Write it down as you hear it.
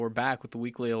We're back with the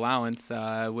weekly allowance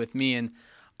with me and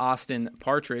Austin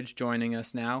Partridge joining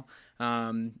us now.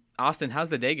 Austin, how's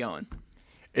the day going?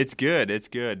 It's good. It's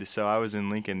good. So I was in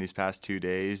Lincoln these past 2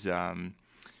 days. Had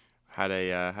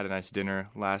a nice dinner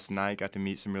last night. Got to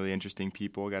meet some really interesting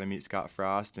people. Got to meet Scott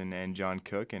Frost and John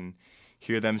Cook and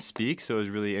hear them speak. So it was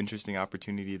a really interesting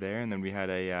opportunity there. And then we had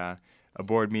a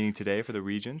board meeting today for the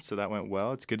region. So that went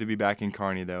well. It's good to be back in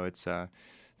Kearney though.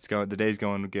 The day's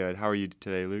going good. How are you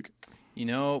today, Luke?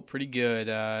 Pretty good.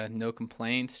 No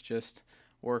complaints. Just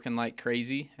working like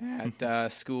crazy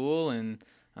at school, and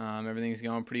everything's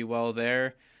going pretty well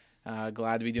there.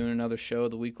 Glad to be doing another show,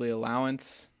 the weekly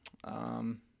allowance.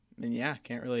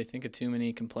 Can't really think of too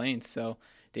many complaints. So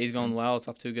day's going well. It's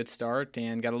off to a good start,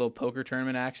 and got a little poker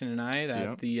tournament action tonight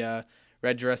at the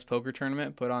Red Dress Poker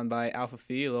Tournament put on by Alpha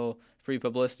Phi. A little free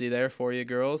publicity there for you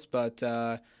girls, but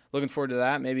looking forward to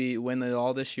that. Maybe win it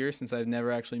all this year since I've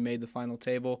never actually made the final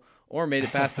table or made it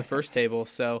past the first table.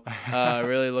 So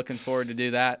really looking forward to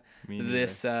do that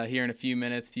here in a few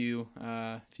minutes, few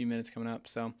minutes coming up.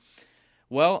 So,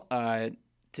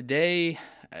 today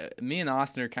me and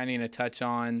Austin are kind of going to touch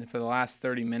on, for the last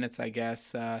 30 minutes, I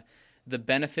guess, the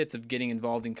benefits of getting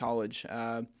involved in college.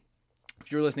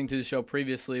 If you were listening to the show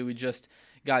previously, we just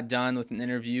got done with an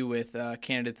interview with a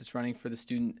candidate that's running for the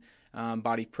student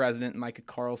body president, Micah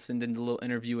Carlson. Did a little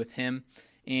interview with him.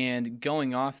 And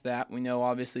going off that, we know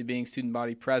obviously being student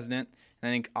body president, and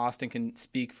I think Austin can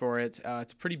speak for it,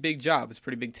 it's a pretty big job. It's a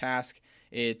pretty big task.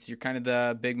 You're kind of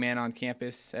the big man on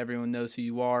campus. Everyone knows who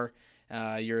you are.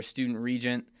 You're a student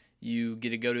regent. You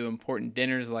get to go to important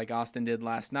dinners like Austin did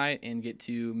last night and get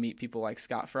to meet people like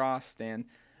Scott Frost and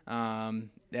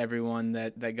everyone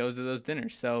that goes to those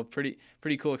dinners. So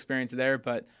pretty cool experience there.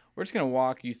 But we're just going to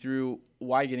walk you through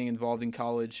why getting involved in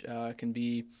college can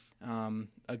be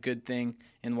a good thing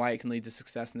and why it can lead to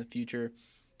success in the future.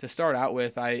 To start out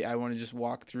with, I want to just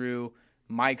walk through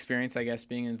my experience, I guess,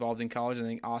 being involved in college. I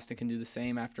think Austin can do the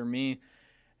same after me.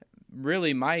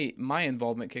 Really, my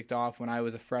involvement kicked off when I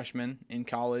was a freshman in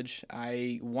college.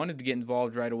 I wanted to get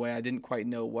involved right away. I didn't quite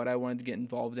know what I wanted to get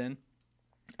involved in.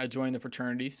 I joined the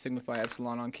fraternity, Sigma Phi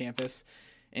Epsilon, on campus,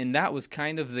 and that was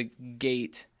kind of the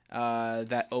gate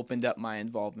that opened up my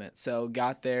involvement. So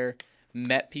got there,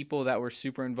 met people that were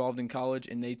super involved in college,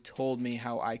 and they told me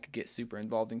how I could get super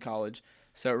involved in college.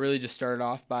 So it really just started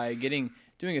off by doing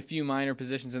a few minor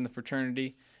positions in the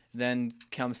fraternity, then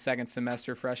come second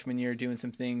semester, freshman year, doing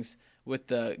some things with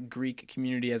the Greek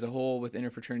community as a whole with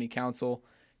Interfraternity Council.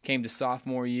 Came to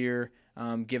sophomore year,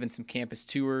 giving some campus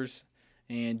tours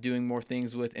and doing more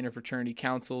things with Interfraternity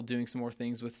Council, doing some more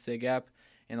things with SIG-EP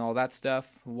and all that stuff,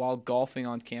 while golfing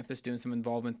on campus, doing some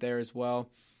involvement there as well.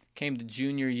 Came to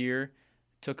junior year,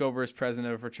 took over as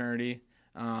president of a fraternity,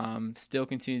 still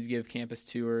continued to give campus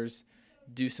tours,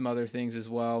 do some other things as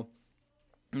well.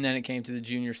 And then it came to the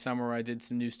junior summer where I did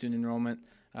some new student enrollment,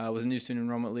 was a new student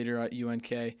enrollment leader at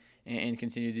UNK, and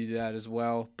continued to do that as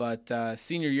well. But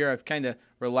senior year, I've kind of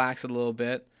relaxed a little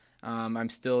bit. I'm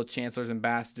still Chancellor's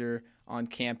Ambassador on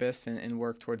campus and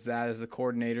work towards that as the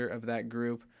coordinator of that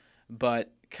group.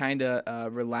 But kind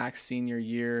of relaxed senior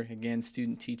year, again,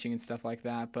 student teaching and stuff like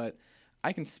that. But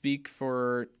I can speak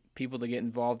for people to get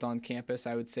involved on campus.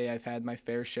 I would say I've had my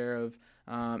fair share of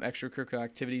extracurricular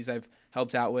activities I've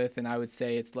helped out with, and I would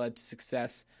say it's led to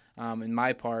success in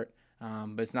my part.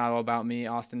 But it's not all about me.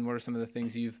 Austin, what are some of the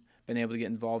things you've been able to get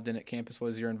involved in at campus? What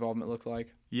does your involvement look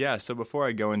like? Yeah, so before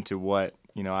I go into what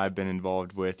I've been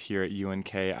involved with here at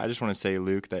UNK, I just want to say,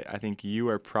 Luke, that I think you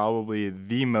are probably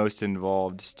the most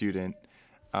involved student,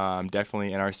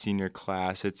 definitely in our senior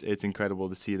class. It's incredible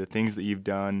to see the things that you've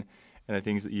done and the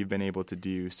things that you've been able to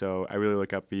do. So I really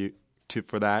look up for you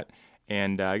for that.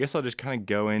 And I guess I'll just kind of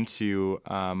go into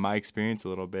my experience a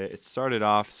little bit. It started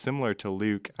off similar to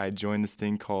Luke. I joined this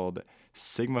thing called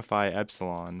Sigma Phi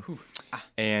Epsilon.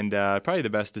 And probably the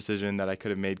best decision that I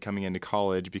could have made coming into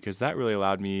college, because that really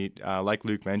allowed me, like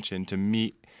Luke mentioned, to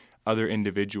meet other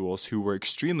individuals who were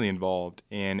extremely involved.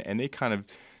 And they kind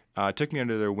of took me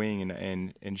under their wing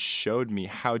and showed me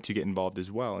how to get involved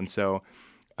as well. And so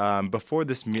before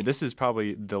this is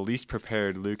probably the least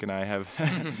prepared Luke and I have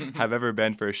have ever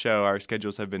been for a show. Our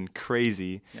schedules have been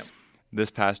crazy this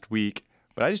past week,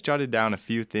 but I just jotted down a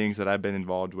few things that I've been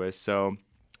involved with. So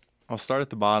I'll start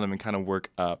at the bottom and kind of work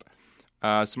up.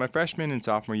 So my freshman and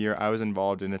sophomore year, I was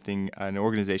involved in an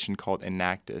organization called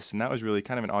Enactus, and that was really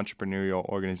kind of an entrepreneurial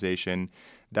organization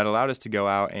that allowed us to go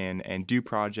out and do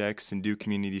projects and do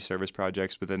community service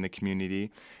projects within the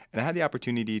community. And I had the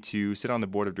opportunity to sit on the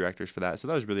board of directors for that, so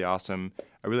that was really awesome,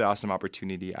 a really awesome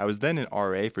opportunity. I was then an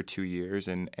RA for 2 years,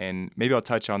 and maybe I'll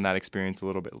touch on that experience a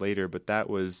little bit later, but that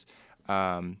was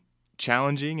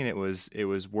challenging, and it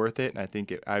was worth it. And I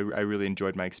think I really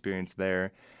enjoyed my experience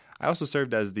there. I also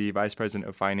served as the vice president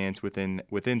of finance within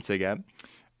SIGEP.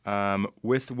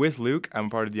 With Luke, I'm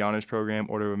part of the honors program,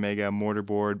 Order of Omega,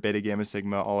 Mortarboard, Beta Gamma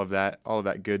Sigma, all of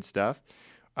that good stuff.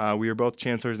 We were both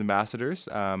chancellor's ambassadors.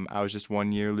 I was just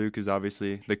 1 year. Luke is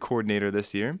obviously the coordinator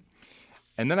this year.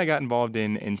 And then I got involved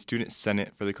in Student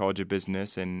Senate for the College of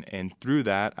Business, and through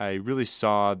that, I really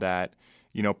saw that,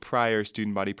 prior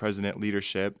student body president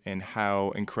leadership and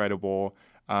how incredible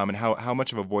and how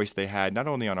much of a voice they had, not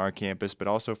only on our campus, but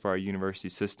also for our university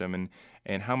system,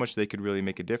 and how much they could really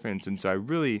make a difference. And so I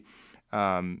really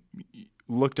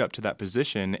looked up to that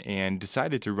position and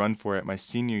decided to run for it my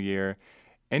senior year.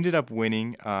 Ended up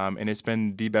winning, and it's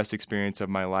been the best experience of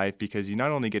my life because you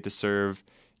not only get to serve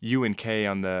UNK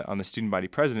on the student body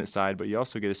president side, but you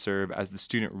also get to serve as the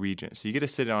student regent. So you get to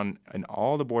sit on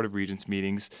all the Board of Regents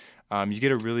meetings. You get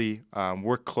to really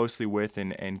work closely with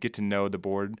and get to know the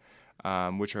board,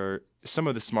 which are some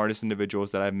of the smartest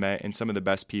individuals that I've met and some of the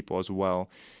best people as well.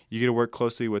 You get to work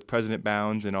closely with President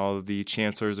Bounds and all of the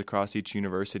chancellors across each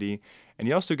university. And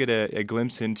you also get a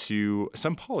glimpse into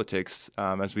some politics,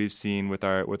 as we've seen with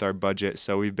our budget.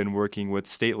 So we've been working with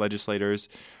state legislators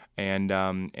and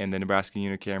the Nebraska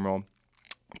Unicameral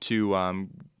to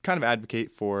kind of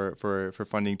advocate for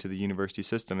funding to the university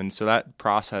system. And so that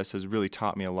process has really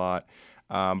taught me a lot.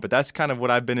 But that's kind of what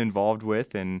I've been involved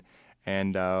with, and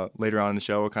later on in the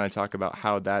show, we'll kind of talk about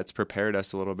how that's prepared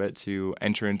us a little bit to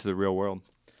enter into the real world.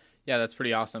 Yeah, that's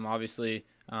pretty awesome. Obviously,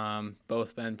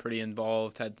 both been pretty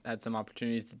involved, had some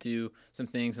opportunities to do some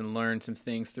things and learn some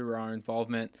things through our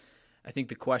involvement. I think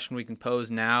the question we can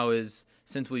pose now is,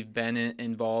 since we've been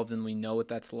involved and we know what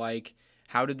that's like,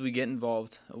 how did we get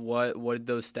involved? What did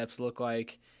those steps look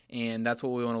like? And that's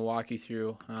what we want to walk you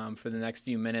through for the next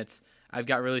few minutes. I've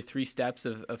got really 3 steps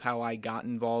of how I got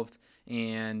involved,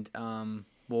 and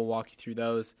we'll walk you through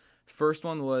those. First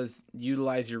one was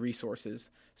utilize your resources.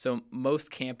 So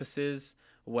most campuses,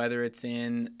 whether it's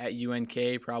at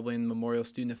UNK, probably in the Memorial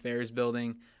Student Affairs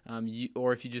building,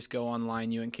 or if you just go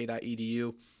online,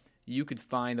 unk.edu, you could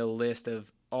find a list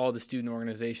of all the student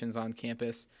organizations on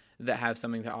campus that have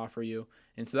something to offer you.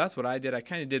 And so that's what I did. I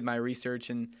kind of did my research,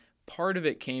 and part of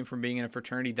it came from being in a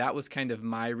fraternity. That was kind of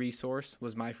my resource,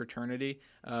 was my fraternity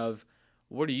of,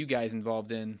 what are you guys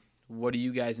involved in? What do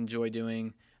you guys enjoy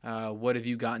doing? What have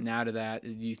you gotten out of that?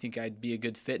 Do you think I'd be a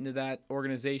good fit into that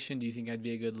organization? Do you think I'd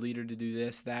be a good leader to do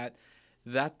this, that?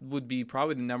 That would be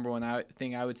probably the number one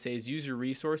thing I would say, is use your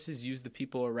resources, use the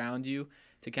people around you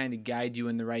to kind of guide you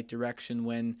in the right direction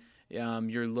when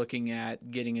you're looking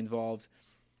at getting involved.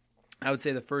 I would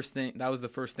say that was the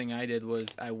first thing I did, was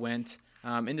I went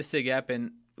into SIGEP,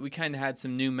 and we kind of had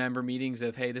some new member meetings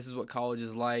of, hey, this is what college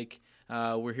is like.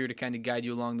 We're here to kind of guide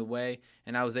you along the way.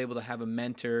 And I was able to have a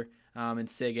mentor in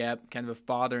SIGEP, kind of a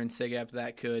father in SIGEP,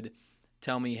 that could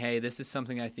tell me, hey, this is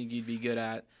something I think you'd be good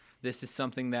at. This is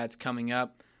something that's coming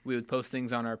up. We would post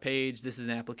things on our page. This is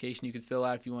an application you could fill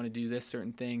out if you want to do this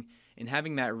certain thing. And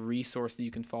having that resource that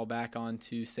you can fall back on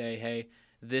to say, hey,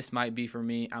 this might be for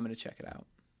me. I'm going to check it out.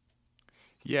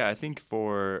 Yeah, I think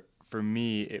for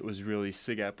me, it was really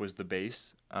SIGEP was the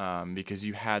base, because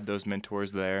you had those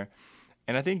mentors there.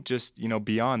 And I think just,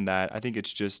 beyond that, I think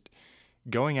it's just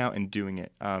going out and doing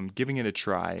it, giving it a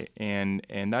try. And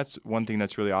that's one thing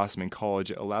that's really awesome in college.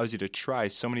 It allows you to try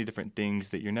so many different things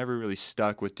that you're never really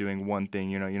stuck with doing one thing.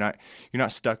 You're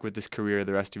not stuck with this career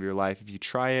the rest of your life. If you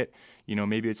try it,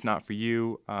 maybe it's not for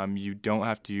you. You don't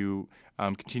have to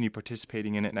continue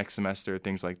participating in it next semester,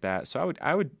 things like that. So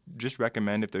I would just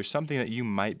recommend, if there's something that you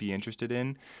might be interested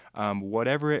in,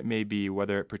 whatever it may be,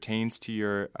 whether it pertains to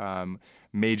your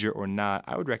major or not,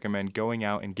 I would recommend going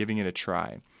out and giving it a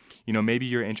try. Maybe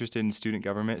you're interested in student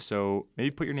government, so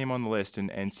maybe put your name on the list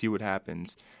and see what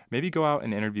happens. Maybe go out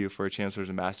and interview for a chancellor's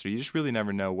ambassador. You just really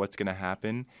never know what's going to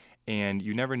happen, and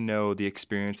you never know the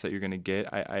experience that you're going to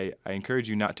get. I encourage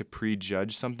you not to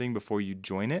prejudge something before you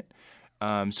join it.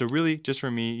 So really, just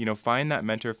for me, find that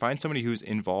mentor, find somebody who's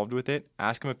involved with it,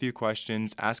 ask them a few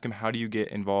questions, ask them, how do you get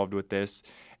involved with this,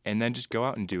 and then just go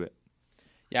out and do it.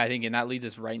 Yeah, I think, and that leads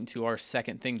us right into our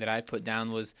second thing that I put down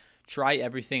was try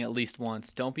everything at least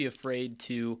once. Don't be afraid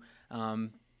to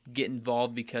get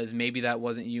involved, because maybe that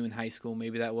wasn't you in high school.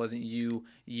 Maybe that wasn't you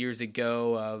years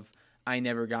ago of, I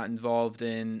never got involved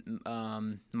in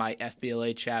my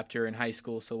FBLA chapter in high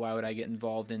school, so why would I get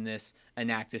involved in this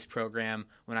Enactus program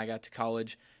when I got to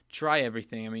college? Try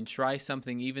everything. I mean, try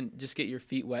something, even just get your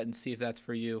feet wet and see if that's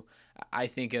for you. I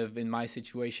think of, in my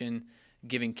situation,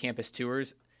 giving campus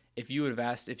tours. If you would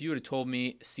have told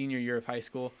me senior year of high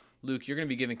school, Luke, you're going to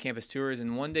be giving campus tours,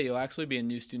 and one day you'll actually be a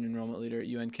new student enrollment leader at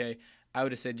UNK, I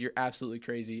would have said, you're absolutely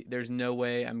crazy. There's no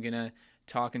way I'm going to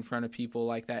talk in front of people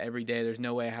like that every day. There's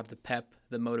no way I have the pep,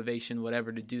 the motivation,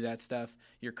 whatever to do that stuff.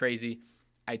 You're crazy.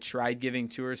 I tried giving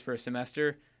tours for a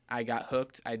semester. I got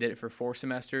hooked. I did it for 4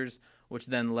 semesters, which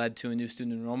then led to a new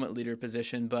student enrollment leader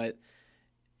position. But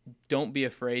don't be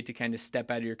afraid to kind of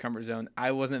step out of your comfort zone.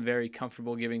 I wasn't very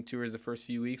comfortable giving tours the first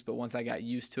few weeks, but once I got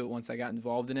used to it, once I got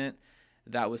involved in it,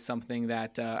 that was something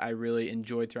that I really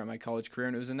enjoyed throughout my college career.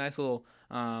 And it was a nice little,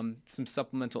 some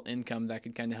supplemental income that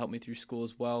could kind of help me through school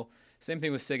as well. Same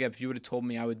thing with SIGEP. If you would have told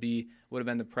me I would have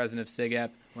been the president of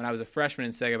SIGEP when I was a freshman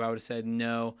in SIGEP, I would have said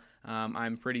no.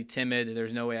 I'm pretty timid.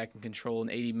 There's no way I can control an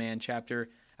 80-man chapter.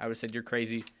 I would have said, you're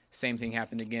crazy. Same thing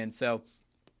happened again. So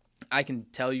I can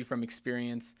tell you from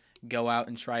experience, go out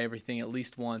and try everything at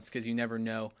least once, because you never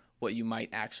know what you might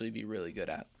actually be really good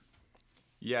at.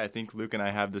 Yeah, I think Luke and I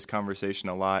have this conversation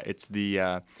a lot. It's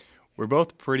we're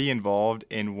both pretty involved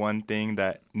in one thing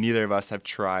that neither of us have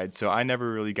tried. So I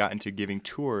never really got into giving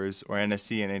tours or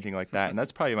NSC and anything like that. And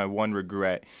that's probably my one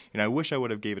regret. I wish I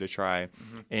would have gave it a try.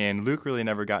 Mm-hmm. And Luke really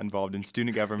never got involved in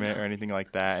student government or anything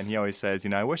like that. And he always says,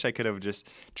 I wish I could have just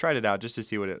tried it out just to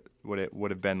see what it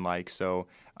would have been like. So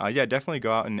yeah, definitely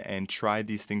go out and try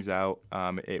these things out.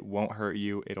 It won't hurt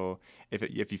you.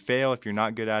 If you fail, if you're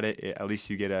not good at it, at least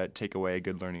you get to take away a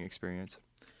good learning experience.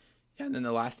 Yeah, and then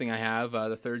the last thing I have,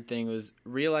 the third thing, was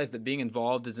realize that being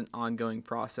involved is an ongoing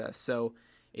process. So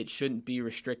it shouldn't be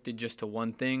restricted just to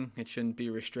one thing. It shouldn't be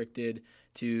restricted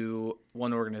to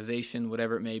one organization,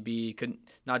 whatever it may be.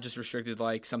 Not just restricted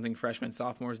like something freshmen,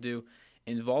 sophomores do.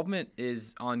 Involvement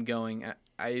is ongoing.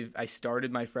 I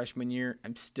started my freshman year.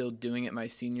 I'm still doing it my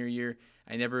senior year.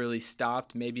 I never really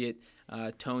stopped. Maybe it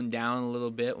toned down a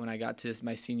little bit when I got to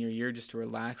my senior year just to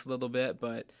relax a little bit.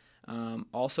 But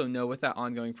also know with that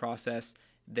ongoing process,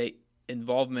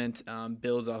 involvement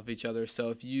builds off each other. So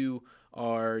if you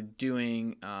are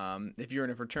doing, if you're in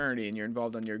a fraternity and you're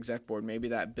involved on your exec board, maybe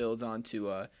that builds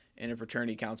onto in a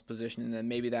fraternity council position, and then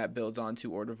maybe that builds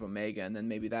onto Order of Omega, and then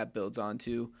maybe that builds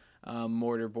onto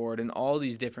Mortar Board, and all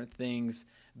these different things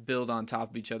build on top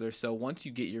of each other. So once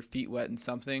you get your feet wet in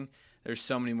something, there's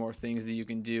so many more things that you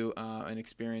can do and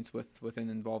experience within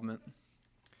involvement.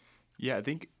 Yeah, I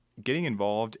think getting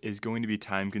involved is going to be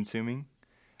time consuming,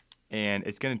 and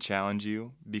it's going to challenge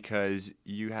you because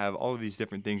you have all of these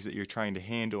different things that you're trying to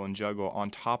handle and juggle on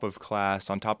top of class,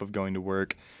 on top of going to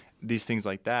work, these things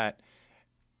like that.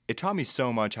 It taught me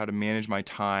so much how to manage my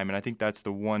time, and I think that's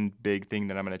the one big thing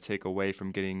that I'm going to take away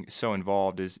from getting so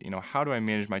involved is, how do I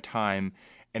manage my time?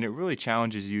 And it really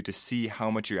challenges you to see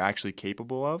how much you're actually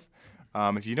capable of.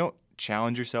 If you don't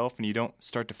challenge yourself and you don't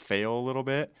start to fail a little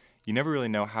bit, you never really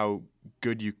know how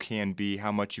good you can be,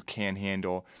 how much you can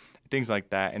handle, things like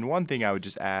that. And one thing I would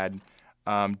just add,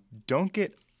 don't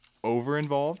get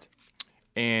over-involved.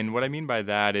 And what I mean by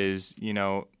that is,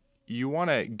 you want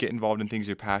to get involved in things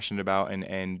you're passionate about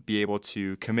and be able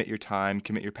to commit your time,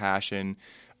 commit your passion,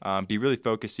 be really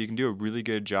focused so you can do a really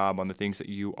good job on the things that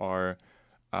you are,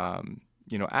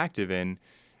 active in.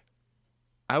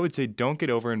 I would say don't get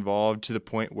over-involved to the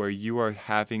point where you are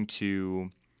having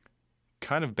to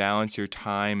kind of balance your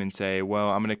time and say, well,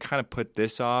 I'm going to kind of put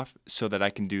this off so that I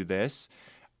can do this.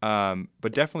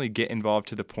 But definitely get involved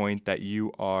to the point that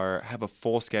you have a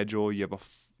full schedule, you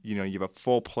have a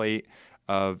full plate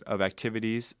of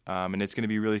activities, and it's going to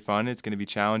be really fun. It's going to be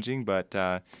challenging, but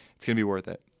it's going to be worth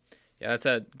it. Yeah, that's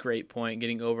a great point,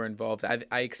 getting over involved.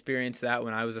 I experienced that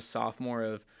when I was a sophomore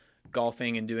of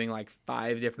golfing and doing like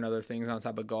 5 different other things on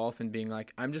top of golf and being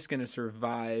like, I'm just going to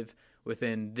survive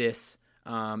within this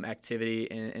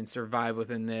activity and survive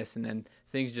within this, and then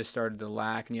things just started to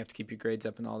lack and you have to keep your grades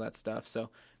up and all that stuff. So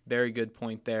very good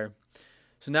point there.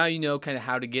 So now you know kind of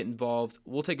how to get involved.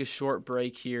 We'll take a short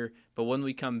break here, but when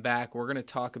we come back, we're going to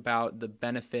talk about the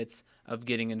benefits of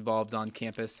getting involved on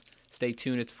campus. Stay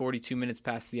tuned. It's 42 minutes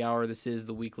past the hour. This is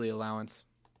the Weekly Allowance.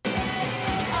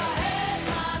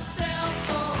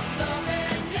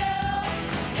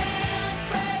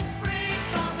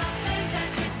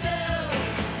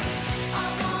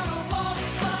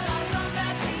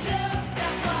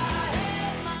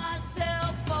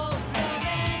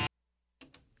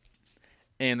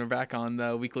 And we're back on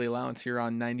the Weekly Allowance here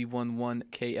on 91.1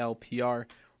 KLPR. We're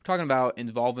talking about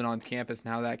involvement on campus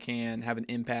and how that can have an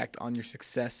impact on your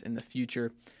success in the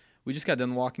future. We just got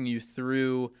done walking you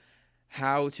through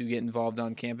how to get involved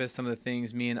on campus, some of the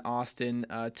things me and Austin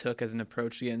took as an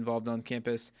approach to get involved on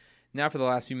campus. Now for the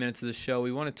last few minutes of the show,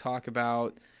 we want to talk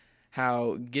about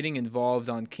how getting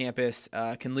involved on campus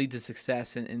can lead to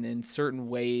success in certain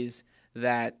ways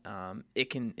that it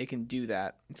can do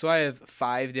that. So I have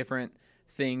 5 different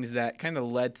things that kind of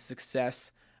led to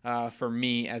success for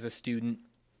me as a student.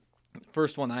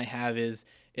 First one I have is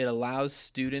it allows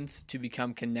students to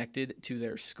become connected to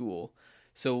their school.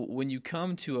 So when you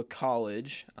come to a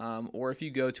college, or if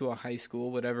you go to a high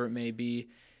school, whatever it may be,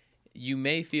 you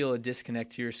may feel a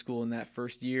disconnect to your school in that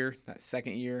first year, that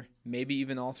second year, maybe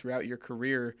even all throughout your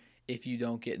career if you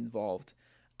don't get involved.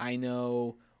 I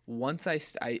know once I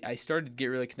started to get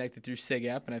really connected through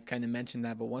SIGAP, and I've kind of mentioned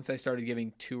that, but once I started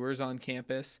giving tours on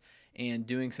campus and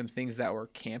doing some things that were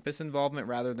campus involvement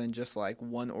rather than just like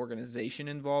one organization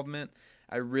involvement,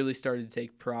 I really started to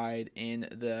take pride in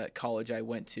the college I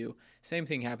went to. Same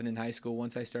thing happened in high school.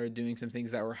 Once I started doing some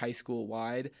things that were high school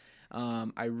wide,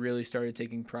 I really started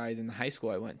taking pride in the high school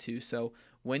I went to. So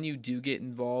when you do get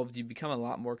involved, you become a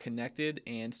lot more connected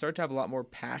and start to have a lot more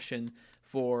passion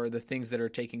for the things that are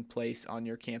taking place on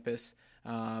your campus,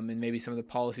 and maybe some of the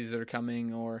policies that are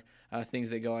coming, or things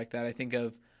that go like that. I think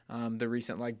of the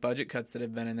recent like budget cuts that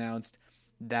have been announced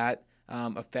that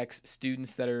affects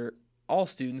students that are all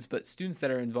students, but students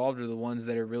that are involved are the ones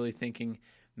that are really thinking,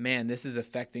 man, this is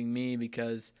affecting me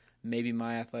because maybe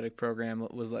my athletic program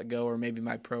was let go, or maybe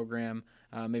my program,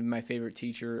 maybe my favorite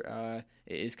teacher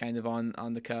is kind of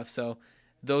on the cuff. So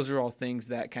those are all things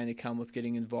that kind of come with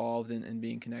getting involved and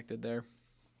being connected there.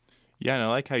 Yeah, and I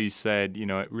like how you said,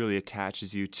 it really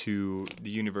attaches you to the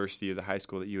university or the high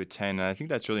school that you attend. And I think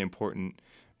that's really important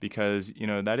because,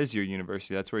 that is your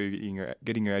university. That's where you're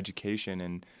getting your education.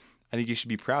 And I think you should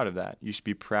be proud of that. You should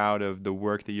be proud of the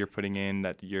work that you're putting in,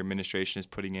 that your administration is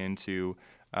putting in to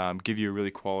give you a really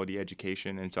quality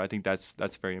education. And so I think that's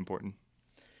very important.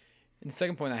 And the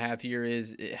second point I have here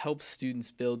is it helps students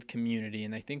build community.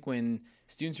 And I think when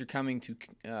students are coming to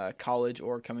college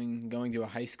or going to a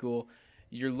high school,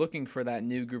 you're looking for that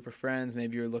new group of friends.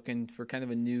 Maybe you're looking for kind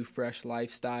of a new, fresh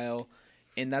lifestyle.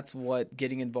 And that's what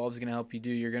getting involved is going to help you do.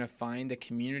 You're going to find a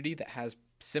community that has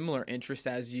similar interests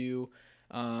as you,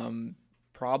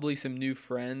 probably some new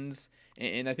friends.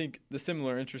 And I think the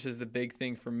similar interest is the big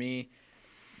thing for me.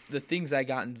 The things I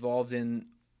got involved in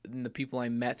and the people I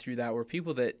met through that were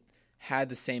people that had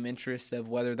the same interests, of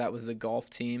whether that was the golf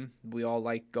team. We all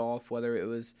liked golf, whether it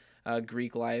was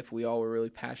Greek life. We all were really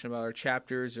passionate about our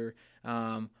chapters, or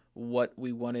what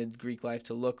we wanted Greek life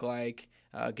to look like.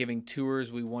 Giving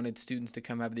tours, we wanted students to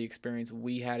come have the experience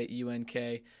we had at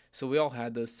UNK. So we all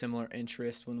had those similar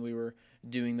interests when we were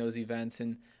doing those events.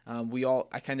 And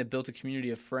I kind of built a community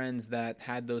of friends that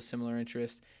had those similar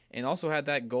interests, and also had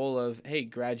that goal of, hey,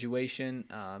 graduation,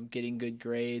 getting good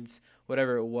grades,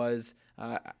 whatever it was.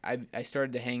 I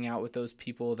started to hang out with those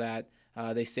people that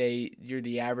they say you're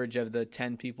the average of the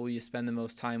 10 people you spend the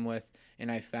most time with, and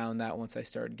I found that once I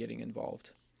started getting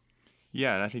involved.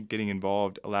 Yeah, and I think getting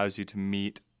involved allows you to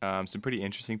meet some pretty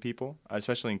interesting people,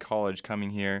 especially in college,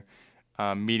 coming here,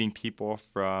 meeting people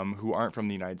who aren't from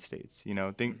the United States,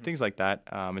 things like that.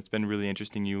 It's been really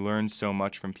interesting. You learn so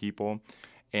much from people.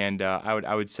 And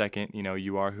I would second,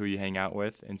 you are who you hang out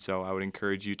with. And so I would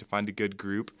encourage you to find a good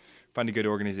group, find a good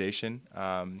organization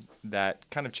that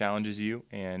kind of challenges you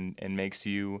and makes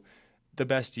you the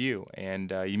best you.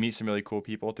 And you meet some really cool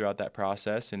people throughout that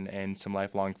process, and some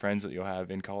lifelong friends that you'll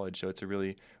have in college. So it's a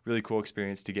really, really cool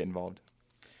experience to get involved.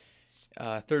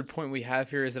 Third point we have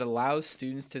here is it allows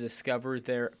students to discover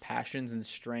their passions and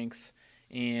strengths.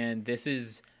 And this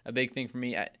is a big thing for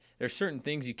me. There's certain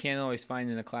things you can't always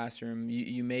find in a classroom.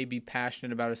 You may be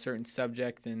passionate about a certain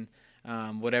subject and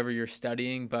whatever you're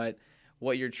studying, but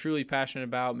what you're truly passionate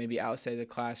about, maybe outside the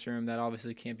classroom, that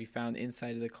obviously can't be found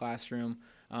inside of the classroom.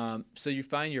 So you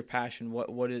find your passion,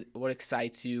 what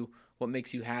excites you, what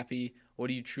makes you happy, what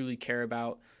do you truly care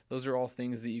about. Those are all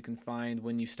things that you can find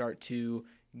when you start to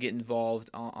get involved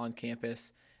on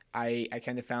campus. I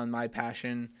kind of found my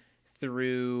passion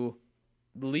through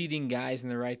leading guys in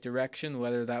the right direction,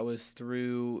 whether that was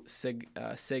through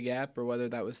SIGAP or whether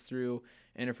that was through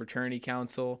Interfraternity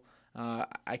Council.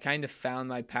 I kind of found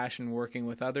my passion working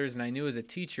with others, and I knew as a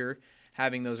teacher,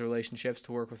 having those relationships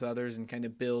to work with others and kind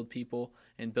of build people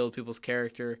and build people's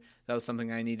character, that was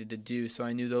something I needed to do. So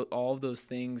I knew all of those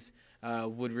things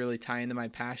would really tie into my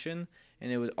passion,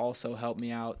 and it would also help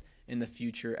me out in the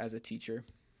future as a teacher.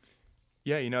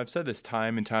 Yeah, I've said this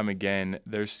time and time again.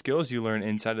 There's skills you learn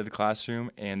inside of the classroom,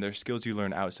 and there's skills you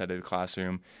learn outside of the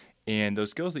classroom. And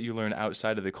those skills that you learn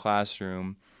outside of the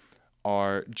classroom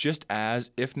are just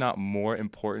as, if not more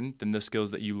important than the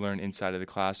skills that you learn inside of the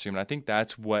classroom. And I think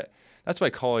that's why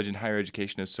college and higher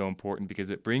education is so important, because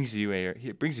it brings you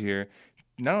here,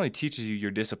 not only teaches you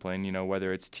your discipline,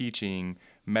 whether it's teaching,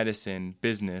 medicine,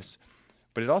 business,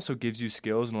 but it also gives you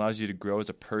skills and allows you to grow as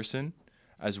a person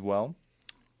as well.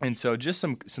 And so just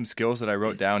some skills that I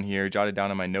wrote down here, jotted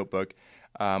down in my notebook.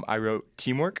 I wrote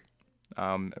teamwork,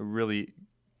 really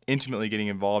intimately getting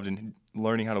involved in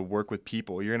learning how to work with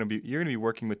people. You're gonna be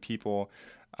working with people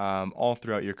all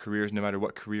throughout your careers, no matter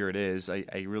what career it is.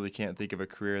 I really can't think of a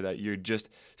career that you're just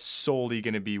solely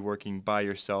going to be working by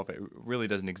yourself. It really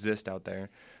doesn't exist out there.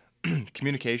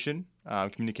 Communication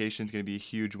is going to be a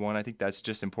huge one. I think that's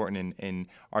just important in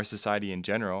our society in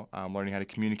general, learning how to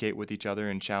communicate with each other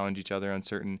and challenge each other on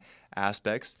certain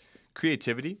aspects.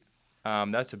 Creativity,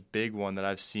 that's a big one that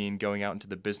I've seen going out into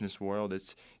the business world.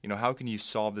 It's, how can you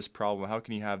solve this problem? How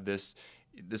can you have this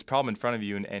problem in front of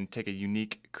you and take a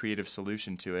unique creative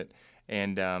solution to it?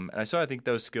 And I think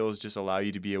those skills just allow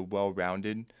you to be a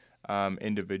well-rounded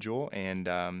individual,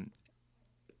 and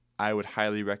I would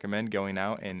highly recommend going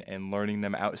out and learning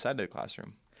them outside of the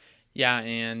classroom. Yeah,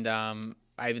 and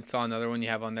I even saw another one you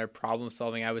have on there, problem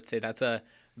solving. I would say that's a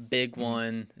big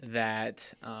one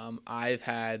that I've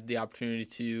had the opportunity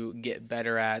to get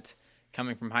better at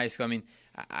coming from high school. I mean,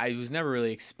 I was never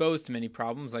really exposed to many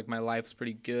problems. Like, my life was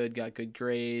pretty good, got good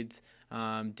grades,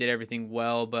 did everything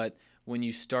well. But when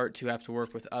you start to have to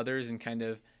work with others and kind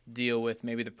of deal with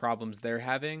maybe the problems they're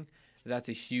having, that's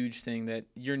a huge thing that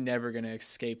you're never going to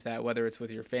escape that, whether it's with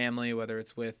your family, whether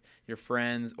it's with your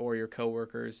friends or your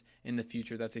coworkers in the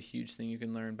future. That's a huge thing you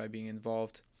can learn by being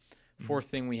involved. Fourth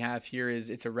thing we have here is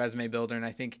it's a resume builder, and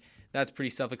I think that's pretty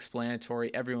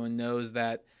self-explanatory. Everyone knows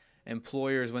that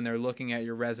employers, when they're looking at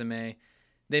your resume,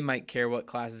 they might care what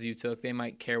classes you took, they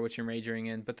might care what you're majoring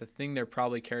in, but the thing they're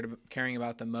probably caring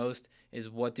about the most is,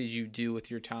 what did you do with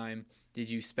your time?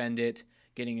 Did you spend it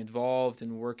getting involved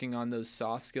and working on those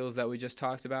soft skills that we just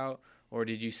talked about, or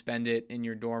did you spend it in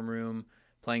your dorm room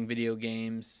playing video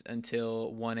games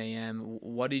until 1 a.m.?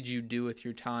 What did you do with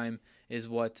your time is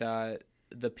what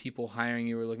the people hiring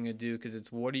you are looking to do, because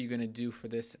it's, what are you going to do for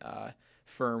this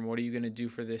firm? What are you going to do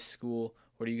for this school?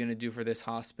 What are you going to do for this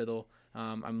hospital?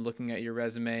 I'm looking at your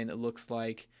resume, and it looks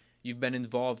like you've been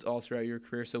involved all throughout your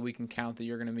career, so we can count that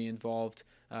you're going to be involved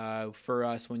for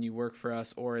us when you work for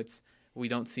us, or it's, we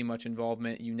don't see much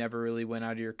involvement. You never really went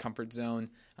out of your comfort zone.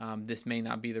 This may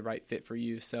not be the right fit for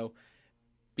you. So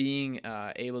being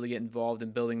able to get involved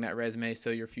in building that resume so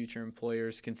your future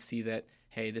employers can see that,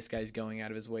 hey, this guy's going out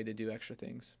of his way to do extra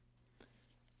things.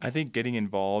 I think getting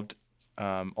involved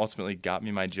ultimately got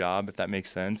me my job, if that makes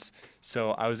sense.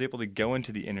 So I was able to go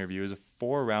into the interview. It was a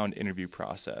 4-round interview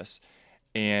process.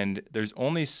 And there's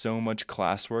only so much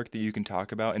classwork that you can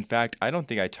talk about. In fact, I don't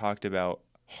think I talked about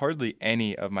hardly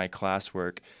any of my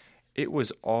classwork. It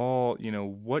was all,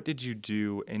 what did you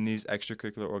do in these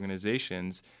extracurricular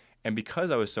organizations? And because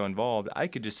I was so involved, I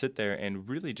could just sit there and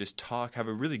really just talk, have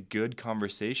a really good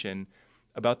conversation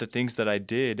about the things that I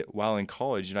did while in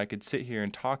college. And I could sit here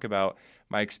and talk about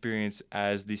my experience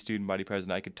as the student body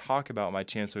president. I could talk about my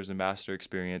chancellor's ambassador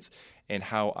experience and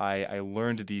how I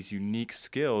learned these unique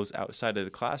skills outside of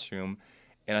the classroom.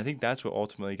 And I think that's what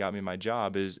ultimately got me my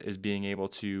job, is being able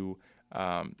to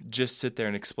just sit there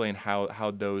and explain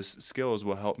how those skills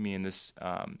will help me in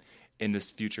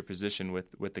this future position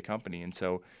with the company. And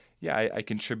so, yeah, I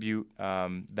contribute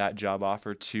that job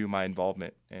offer to my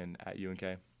involvement at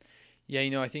UNK.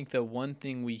 Yeah, I think the one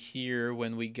thing we hear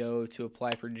when we go to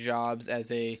apply for jobs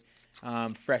as a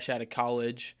fresh out of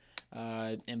college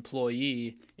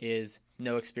employee is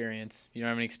no experience. You don't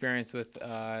have any experience with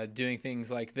doing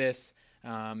things like this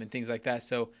and things like that.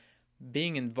 So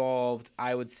being involved,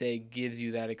 I would say, gives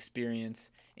you that experience.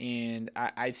 And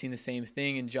I've seen the same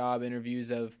thing in job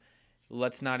interviews of,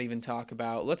 let's talk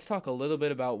a little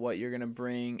bit about what you're going to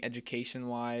bring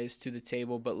education-wise to the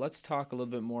table, but let's talk a little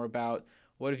bit more about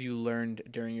what have you learned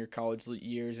during your college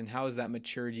years, and how has that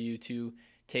matured you to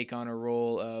take on a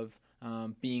role of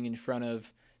being in front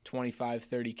of 25,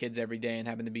 30 kids every day and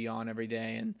having to be on every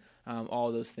day and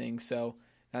all those things. So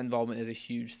that involvement is a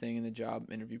huge thing in the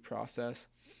job interview process.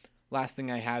 Last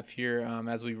thing I have here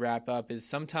as we wrap up is,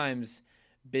 sometimes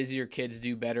busier kids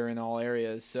do better in all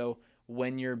areas. So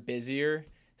when you're busier,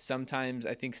 sometimes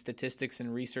I think statistics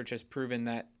and research has proven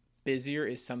that busier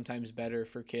is sometimes better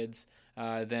for kids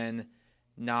than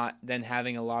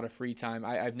having a lot of free time.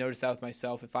 I've noticed that with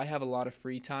myself. If I have a lot of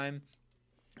free time,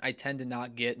 I tend to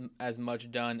not get as much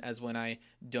done as when I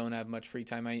don't have much free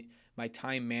time. My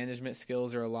time management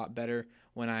skills are a lot better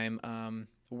when I'm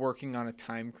working on a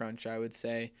time crunch, I would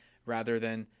say, rather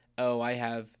than, I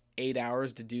have 8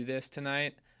 hours to do this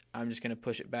tonight. I'm just going to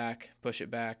push it back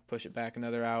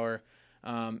another hour.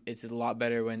 It's a lot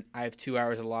better when I have 2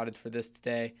 hours allotted for this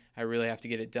today. I really have to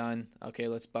get it done. Okay,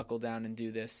 let's buckle down and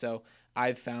do this. So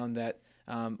I've found that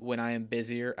when I am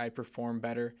busier, I perform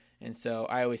better. And so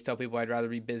I always tell people I'd rather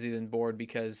be busy than bored,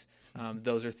 because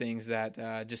those are things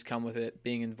that just come with it.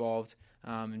 Being involved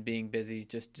and being busy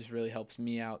just really helps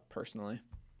me out personally.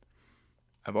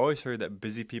 I've always heard that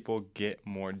busy people get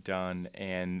more done,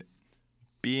 and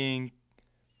being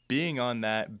on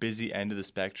that busy end of the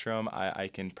spectrum, I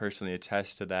can personally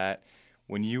attest to that.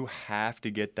 When you have to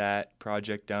get that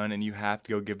project done and you have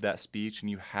to go give that speech and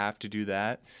you have to do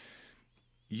that,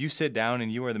 you sit down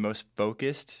and you are the most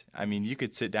focused. I mean, you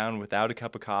could sit down without a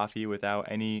cup of coffee, without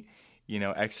any,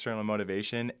 external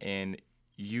motivation, and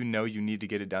you need to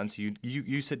get it done. So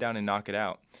you sit down and knock it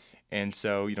out. And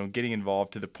so, getting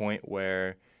involved to the point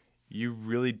where you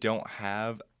really don't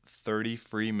have 30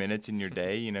 free minutes in your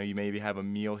day. You maybe have a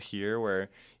meal here where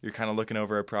you're kind of looking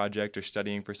over a project or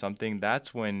studying for something.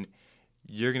 That's when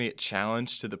you're going to get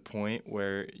challenged to the point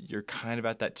where you're kind of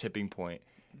at that tipping point.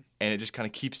 And it just kind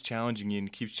of keeps challenging you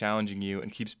and keeps challenging you and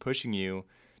keeps pushing you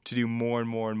to do more and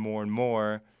more and more and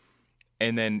more.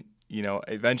 And then,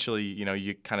 eventually,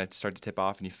 you kind of start to tip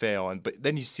off and you fail. But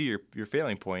then you see your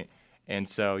failing point. And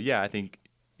so, yeah, I think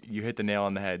you hit the nail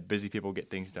on the head. Busy people get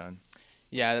things done.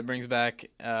 Yeah, that brings back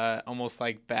almost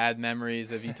like bad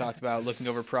memories of you talked about looking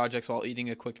over projects while eating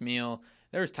a quick meal.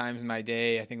 There was times in my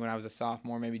day, I think when I was a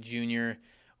sophomore, maybe junior,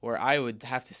 where I would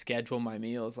have to schedule my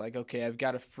meals. Like, okay, I've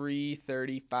got a free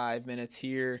 35 minutes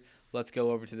here. Let's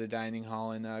go over to the dining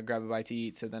hall and grab a bite to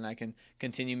eat, so then I can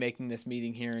continue making this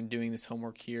meeting here and doing this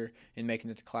homework here and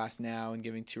making it to class now and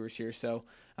giving tours here. So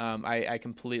I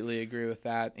completely agree with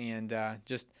that. And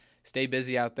just stay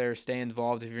busy out there. Stay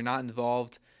involved. If you're not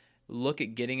involved, look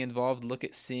at getting involved. Look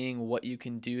at seeing what you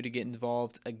can do to get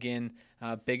involved. Again,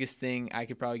 biggest thing I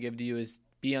could probably give to you is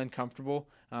be uncomfortable.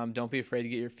 Don't be afraid to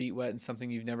get your feet wet in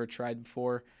something you've never tried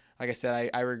before. Like I said,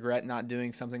 I regret not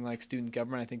doing something like student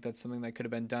government. I think that's something that could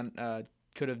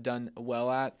have done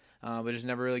well at, but just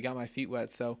never really got my feet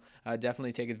wet. So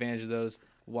definitely take advantage of those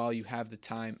while you have the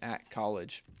time at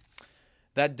college.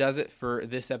 That does it for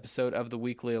this episode of the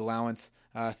Weekly Allowance.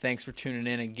 Thanks for tuning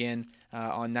in again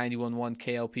on 91.1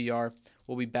 KLPR.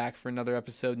 We'll be back for another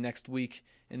episode next week.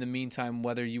 In the meantime,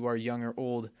 whether you are young or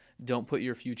old, don't put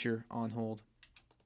your future on hold.